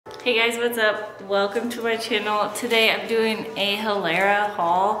Hey guys, what's up? Welcome to my channel. Today I'm doing a Halara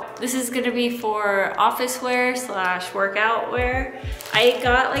haul. This is gonna be for office wear / workout wear. I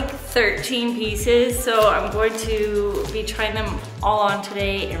got like 13 pieces, so I'm going to be trying them all on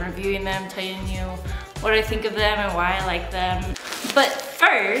today and reviewing them, telling you what I think of them and why I like them. But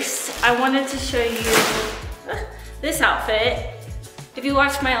first, I wanted to show you this outfit. If you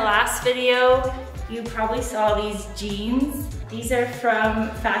watched my last video, you probably saw these jeans. These are from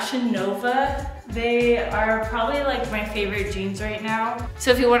Fashion Nova. They are probably like my favorite jeans right now.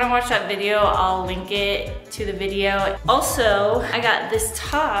 So if you wanna watch that video, I'll link it to the video. Also, I got this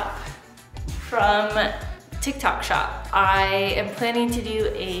top from TikTok shop. I am planning to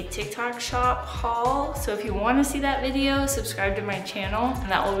do a TikTok shop haul. So if you wanna see that video, subscribe to my channel and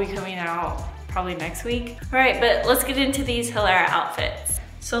that will be coming out probably next week. All right, but let's get into these Halara outfits.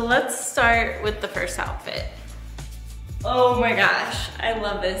 So let's start with the first outfit. Oh my gosh, I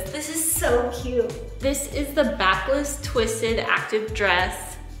love this. This is so cute. This is the Backless twisted active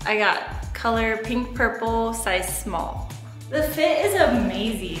dress. I got color pink purple, size small. The fit is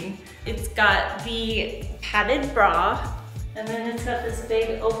amazing. It's got the padded bra, and then it's got this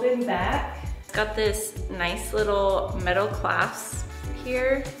big open back. It's got this nice little metal clasp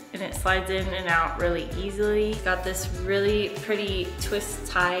here, and it slides in and out really easily. Got this really pretty twist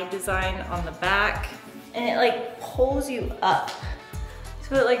tie design on the back. And it like pulls you up.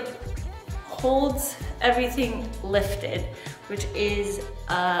 So it like holds everything lifted, which is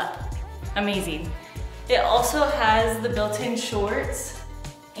amazing. It also has the built-in shorts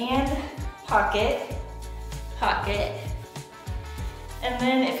and pocket. And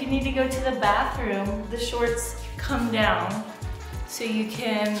then if you need to go to the bathroom, the shorts come down so you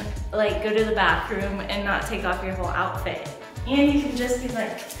can like go to the bathroom and not take off your whole outfit. And you can just be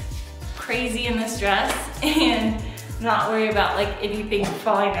like crazy in this dress and not worry about like anything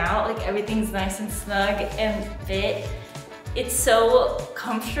falling out. Like everything's nice and snug and fit. It's so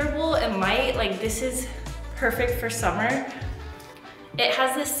comfortable and light. Like this is perfect for summer. It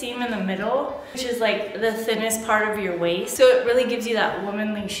has this seam in the middle, which is like the thinnest part of your waist. So it really gives you that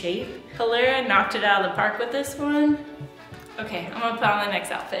womanly shape. Halara knocked it out of the park with this one. Okay, I'm gonna put on the next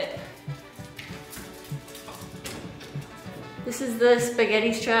outfit. This is the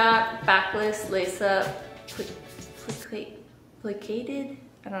spaghetti strap, backless, lace up, plicated?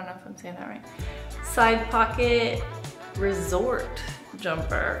 I don't know if I'm saying that right. Side pocket, resort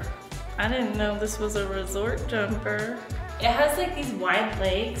jumper. I didn't know this was a resort jumper. It has like these wide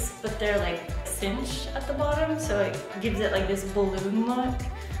legs, but they're like cinched at the bottom, so it gives it like this balloon look.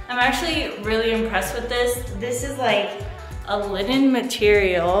 I'm actually really impressed with this. This is like a linen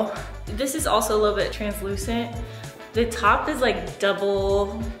material. This is also a little bit translucent. The top is like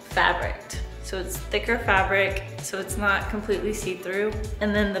double fabric, so it's thicker fabric, so it's not completely see-through.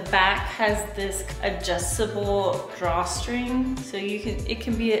 And then the back has this adjustable drawstring, so it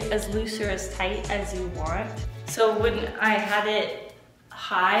can be as loose or as tight as you want. So when I had it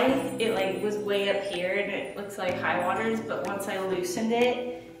high, it like was way up here and it looks like high waters, but once I loosened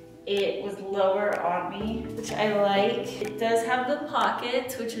it, it was lower on me, which I like. It does have the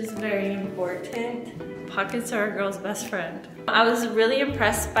pockets, which is very important. Pockets are a girl's best friend. I was really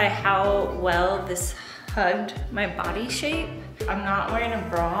impressed by how well this hugged my body shape. I'm not wearing a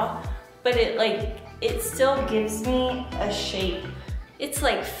bra, but it still gives me a shape. It's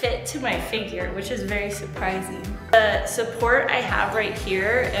like fit to my figure, which is very surprising. The support I have right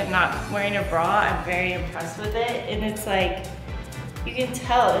here and not wearing a bra, I'm very impressed with it. And it's like, you can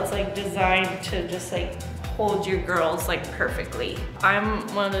tell it's like designed to just like hold your girls like perfectly. I'm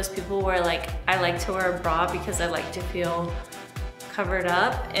one of those people where like I like to wear a bra because I like to feel covered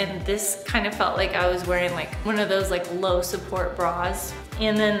up, and this kind of felt like I was wearing like one of those like low support bras.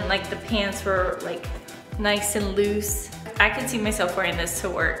 And then like the pants were like nice and loose. I could see myself wearing this to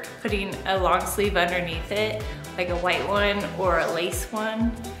work, putting a long sleeve underneath it, like a white one or a lace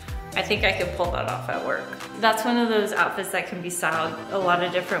one. I think I could pull that off at work. That's one of those outfits that can be styled a lot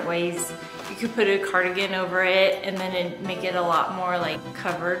of different ways. You could put a cardigan over it and then it'd make it a lot more like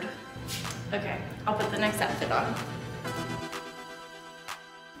covered. Okay, I'll put the next outfit on.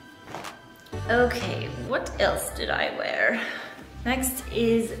 Okay, what else did I wear? Next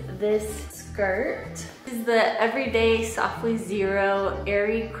is this skirt. This is the everyday Softlyzero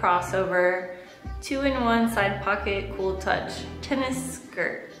Airy crossover 2-in-1 side pocket cool touch tennis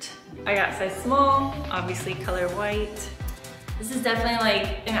skirt. I got size small, obviously color white. This is definitely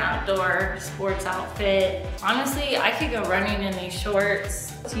like an outdoor sports outfit. Honestly, I could go running in these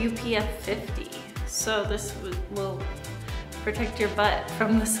shorts. It's UPF 50, so this will protect your butt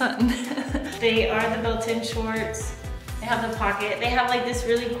from the sun. They are the built-in shorts. They have the pocket. They have like this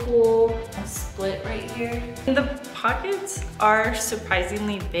really cool split right here. And the pockets are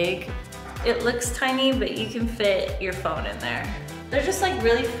surprisingly big. It looks tiny, but you can fit your phone in there. They're just like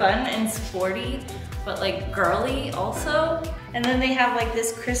really fun and sporty, but like girly also. And then they have like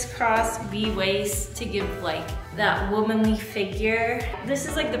this crisscross V-waist to give like that womanly figure. This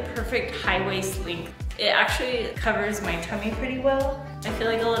is like the perfect high waist length. It actually covers my tummy pretty well. I feel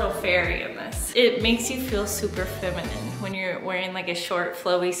like a little fairy in this. It makes you feel super feminine when you're wearing like a short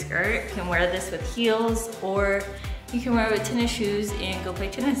flowy skirt. You can wear this with heels, or you can wear it with tennis shoes and go play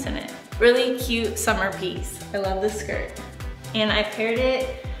tennis in it. Really cute summer piece. I love this skirt. And I paired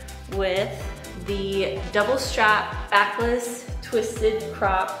it with the double strap, backless, twisted,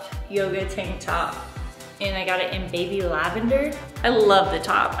 cropped yoga tank top. And I got it in baby lavender. I love the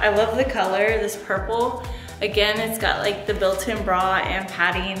top. I love the color, this purple. Again, it's got like the built-in bra and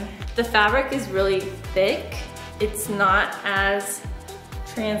padding. The fabric is really thick. It's not as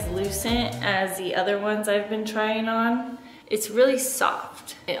translucent as the other ones I've been trying on. It's really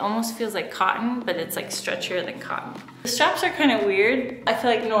soft. It almost feels like cotton, but it's like stretchier than cotton. The straps are kind of weird. I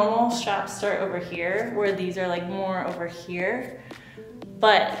feel like normal straps start over here, where these are like more over here.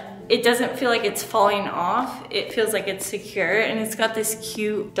 But it doesn't feel like it's falling off. It feels like it's secure, and it's got this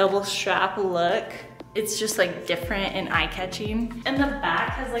cute double strap look. It's just like different and eye-catching. And the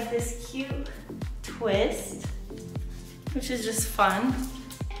back has like this cute twist, which is just fun.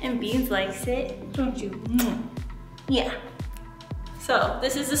 And Beans likes it, don't you? Yeah. So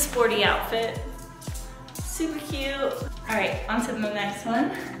this is a sporty outfit. Super cute. All right, on to the next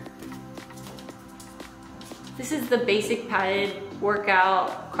one. This is the basic padded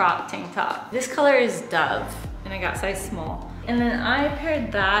workout crop tank top. This color is Dove, and I got size small. And then I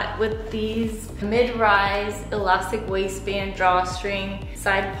paired that with these mid-rise elastic waistband drawstring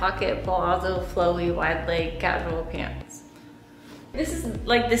side pocket Palazzo Flowy wide leg casual pants. This is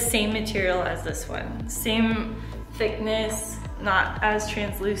like the same material as this one. Same thickness, not as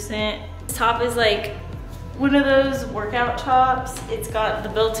translucent. This top is like one of those workout tops. It's got the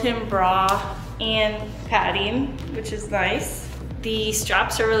built-in bra and padding, which is nice. The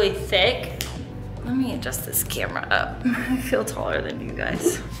straps are really thick. Let me adjust this camera up. I feel taller than you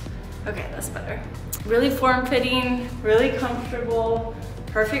guys. Okay, that's better. Really form-fitting, really comfortable,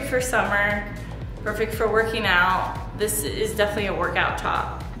 perfect for summer, perfect for working out. This is definitely a workout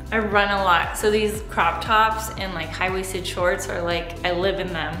top. I run a lot, so these crop tops and like high-waisted shorts are like, I live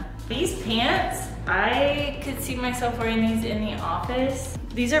in them. These pants, I could see myself wearing these in the office.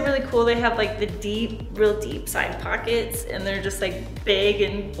 These are really cool. They have like the deep, real deep side pockets, and they're just like big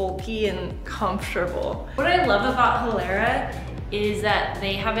and bulky and comfortable. What I love about Halara is that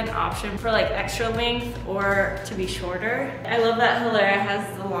they have an option for like extra length or to be shorter. I love that Halara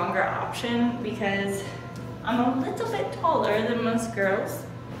has the longer option because I'm a little bit taller than most girls.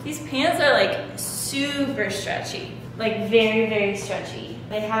 These pants are like super stretchy, like very, very stretchy.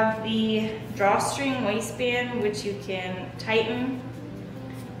 They have the drawstring waistband, which you can tighten.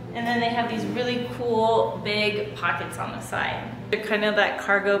 And then they have these really cool big pockets on the side. They're kind of that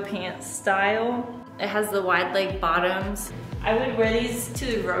cargo pants style. It has the wide leg bottoms. I would wear these to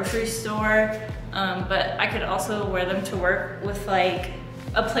the grocery store, but I could also wear them to work with like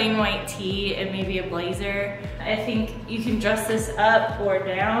a plain white tee and maybe a blazer. I think you can dress this up or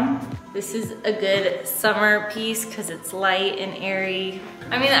down. This is a good summer piece because it's light and airy.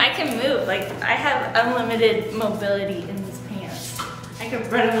 I mean, I can move. Like, I have unlimited mobility in these pants. I could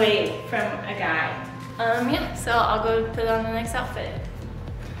run away from a guy. Yeah, so I'll go put on the next outfit.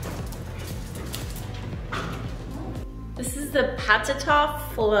 This is the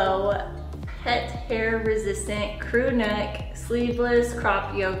Patitoff Flow pet hair resistant crew neck sleeveless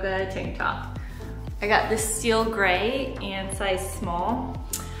crop yoga tank top. I got this steel gray and size small.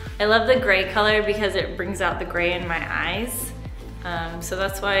 I love the gray color because it brings out the gray in my eyes. So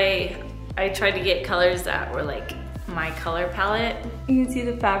that's why I tried to get colors that were like my color palette. You can see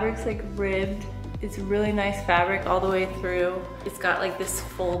the fabric's like ribbed. It's really nice fabric all the way through. It's got like this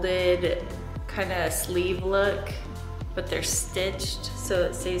folded kind of sleeve look, but they're stitched so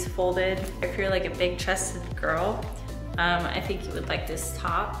it stays folded. If you're like a big chested girl, I think you would like this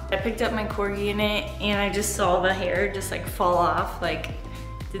top. I picked up my corgi in it and I just saw the hair just like fall off, like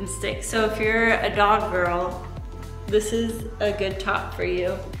didn't stick. So if you're a dog girl, this is a good top for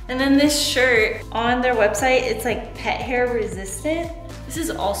you. And then this shirt on their website, it's like pet hair resistant. This is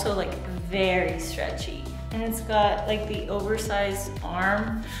also like very stretchy. And it's got like the oversized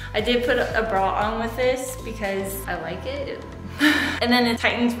arm. I did put a bra on with this because I like it. And then it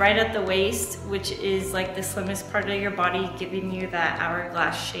tightens right at the waist, which is like the slimmest part of your body, giving you that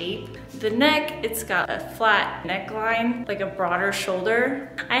hourglass shape. The neck, it's got a flat neckline, like a broader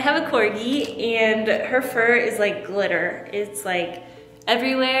shoulder. I have a corgi and her fur is like glitter. It's like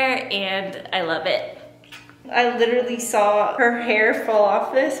everywhere and I love it. I literally saw her hair fall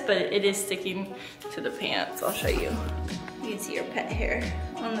off this, but it is sticking to the pants. I'll show you. You can see her pet hair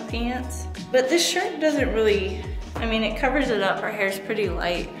on the pants. But this shirt doesn't really, I mean, it covers it up. Her hair's pretty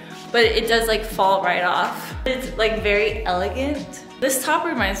light, but it does like fall right off. It's like very elegant. This top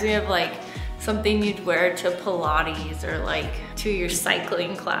reminds me of like something you'd wear to Pilates or like to your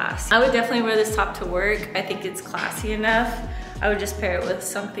cycling class. I would definitely wear this top to work. I think it's classy enough. I would just pair it with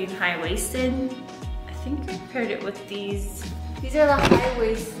something high-waisted. I think I paired it with these. These are the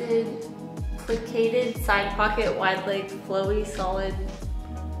high-waisted, plicated, side pocket, wide leg, flowy, solid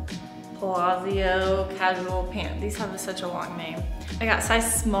Palazzo casual pants. These have such a long name. I got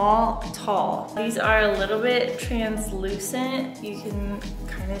size small, tall. These are a little bit translucent. You can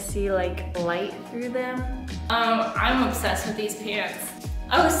kind of see like light through them. I'm obsessed with these pants.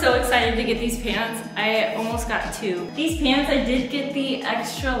 I was so excited to get these pants. I almost got two. These pants, I did get the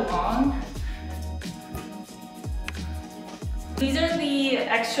extra long. These are the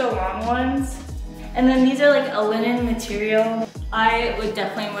extra long ones. And then these are like a linen material. I would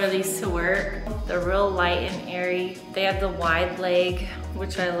definitely wear these to work. They're real light and airy. They have the wide leg,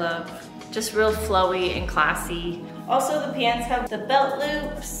 which I love. Just real flowy and classy. Also, the pants have the belt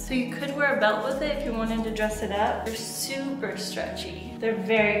loops, so you could wear a belt with it if you wanted to dress it up. They're super stretchy. They're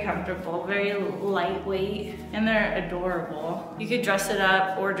very comfortable, very lightweight, and they're adorable. You could dress it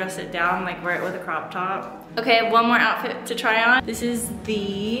up or dress it down, like wear it with a crop top. Okay, I have one more outfit to try on. This is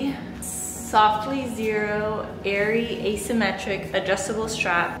the Softlyzero Airy asymmetric adjustable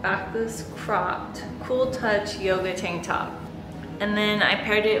strap backless cropped cool touch yoga tank top. And then I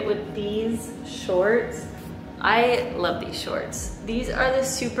paired it with these shorts. I love these shorts. These are the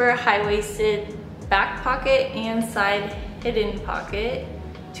super high-waisted back pocket and side hidden pocket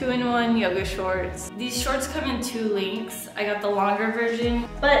 2-in-1 yoga shorts. These shorts come in 2 lengths. I got the longer version,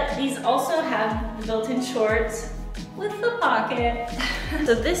 but these also have built-in shorts with the pocket.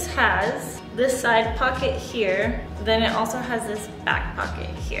 So this has this side pocket here, then it also has this back pocket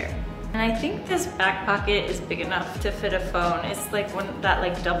here. And I think this back pocket is big enough to fit a phone. It's like one that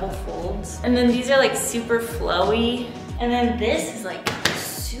like double folds. And then these are like super flowy. And then this is like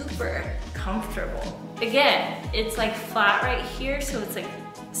super comfortable. Again, it's like flat right here, so it's like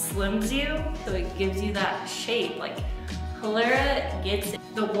slims you, so it gives you that shape. Like Halara gets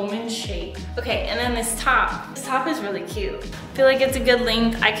the woman's shape. Okay, and then this top. This top is really cute. I feel like it's a good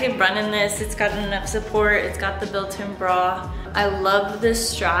length. I could run in this. It's got enough support. It's got the built-in bra. I love the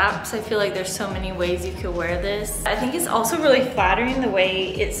straps. I feel like there's so many ways you could wear this. I think it's also really flattering the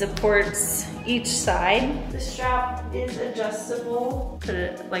way it supports each side. The strap is adjustable. Put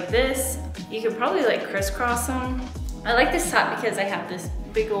it like this. You could probably like crisscross them. I like this top because I have this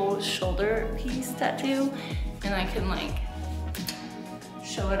big old shoulder piece tattoo and I can like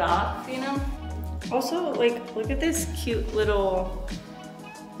show it off, you know? Also, like, look at this cute little,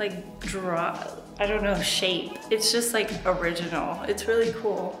 like, I don't know, shape. It's just like original. It's really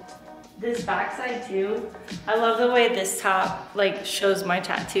cool. This backside too, I love the way this top like shows my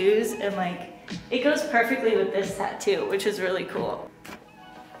tattoos and like, it goes perfectly with this tattoo, which is really cool.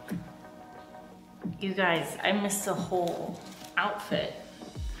 You guys, I missed a whole outfit.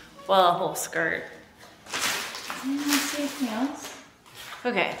 Well, a whole skirt. You want to see anything else?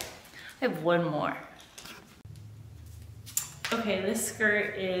 Okay, I have one more. Okay, this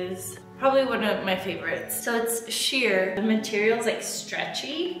skirt is probably one of my favorites. So it's sheer. The material's like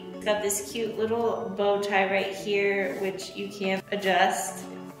stretchy. It's got this cute little bow tie right here, which you can adjust.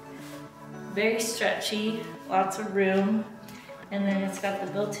 Very stretchy, lots of room. And then it's got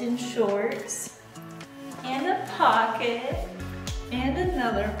the built-in shorts and a pocket. And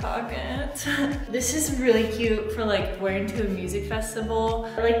another pocket. This is really cute for like wearing to a music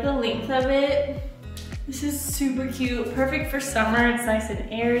festival. I like the length of it. This is super cute, perfect for summer. It's nice and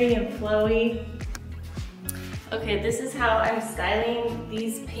airy and flowy. Okay, this is how I'm styling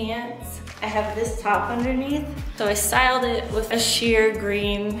these pants. I have this top underneath. So I styled it with a sheer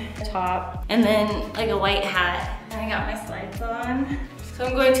green top and then like a white hat. And I got my slides on. So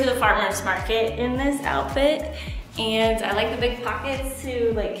I'm going to the farmer's market in this outfit. And I like the big pockets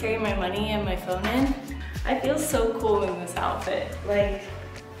to like carry my money and my phone in. I feel so cool in this outfit. Like,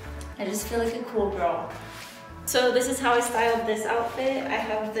 I just feel like a cool girl. So this is how I styled this outfit. I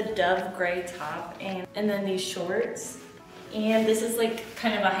have the dove gray top and then these shorts. And this is like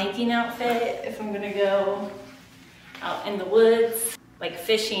kind of a hiking outfit if I'm gonna go out in the woods, like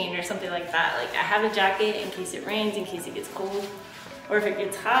fishing or something like that. Like I have a jacket in case it rains, in case it gets cold, or if it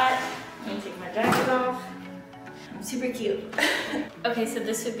gets hot, I'm gonna take my jacket off. I'm super cute. Okay, so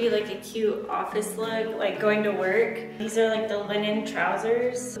this would be like a cute office look, like going to work. These are like the linen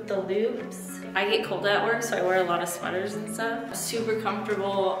trousers with the loops. I get cold at work, so I wear a lot of sweaters and stuff. Super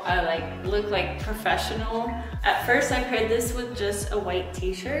comfortable. I like look like professional. At first I paired this with just a white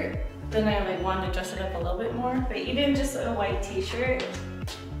t-shirt. Then I like wanted to dress it up a little bit more. But even just a white t-shirt,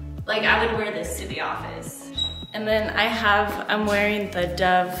 like I would wear this to the office. And then I'm wearing the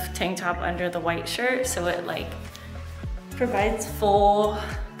Dove tank top under the white shirt, so it like provides full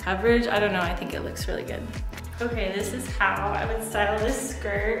coverage. I don't know, I think it looks really good. Okay, this is how I would style this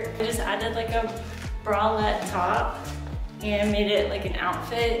skirt. I just added like a bralette top and made it like an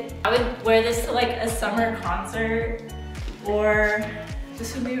outfit. I would wear this to like a summer concert, or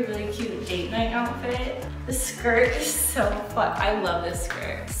this would be a really cute date night outfit. The skirt is so fun. I love this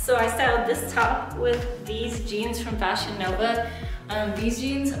skirt. So I styled this top with these jeans from Fashion Nova. These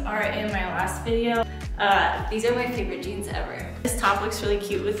jeans are in my last video. These are my favorite jeans ever. This top looks really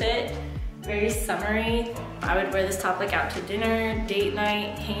cute with it. Very summery. I would wear this top like out to dinner, date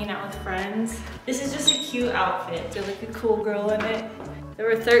night, hanging out with friends. This is just a cute outfit. I feel like a cool girl in it. There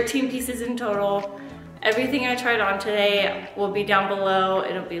were 13 pieces in total. Everything I tried on today will be down below.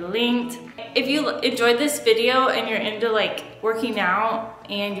 It'll be linked. If you enjoyed this video and you're into like working out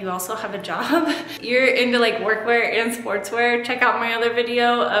and you also have a job, you're into like workwear and sportswear, check out my other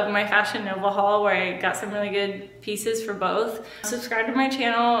video of my Fashion Nova haul where I got some really good pieces for both. Subscribe to my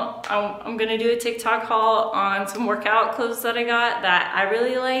channel. I'm gonna do a TikTok haul on some workout clothes that I got that I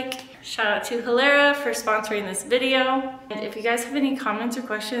really like. Shout out to Halara for sponsoring this video. And if you guys have any comments or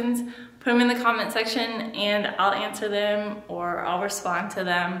questions, put them in the comment section and I'll answer them or I'll respond to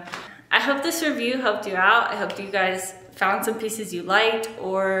them. I hope this review helped you out. I hope you guys found some pieces you liked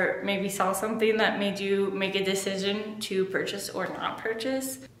or maybe saw something that made you make a decision to purchase or not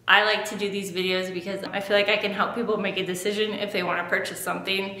purchase. I like to do these videos because I feel like I can help people make a decision if they want to purchase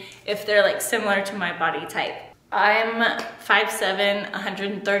something, if they're like similar to my body type. I'm 5'7",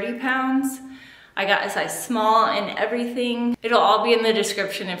 130 pounds. I got a size small and everything. It'll all be in the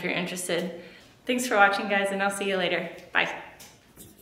description if you're interested. Thanks for watching, guys, and I'll see you later. Bye.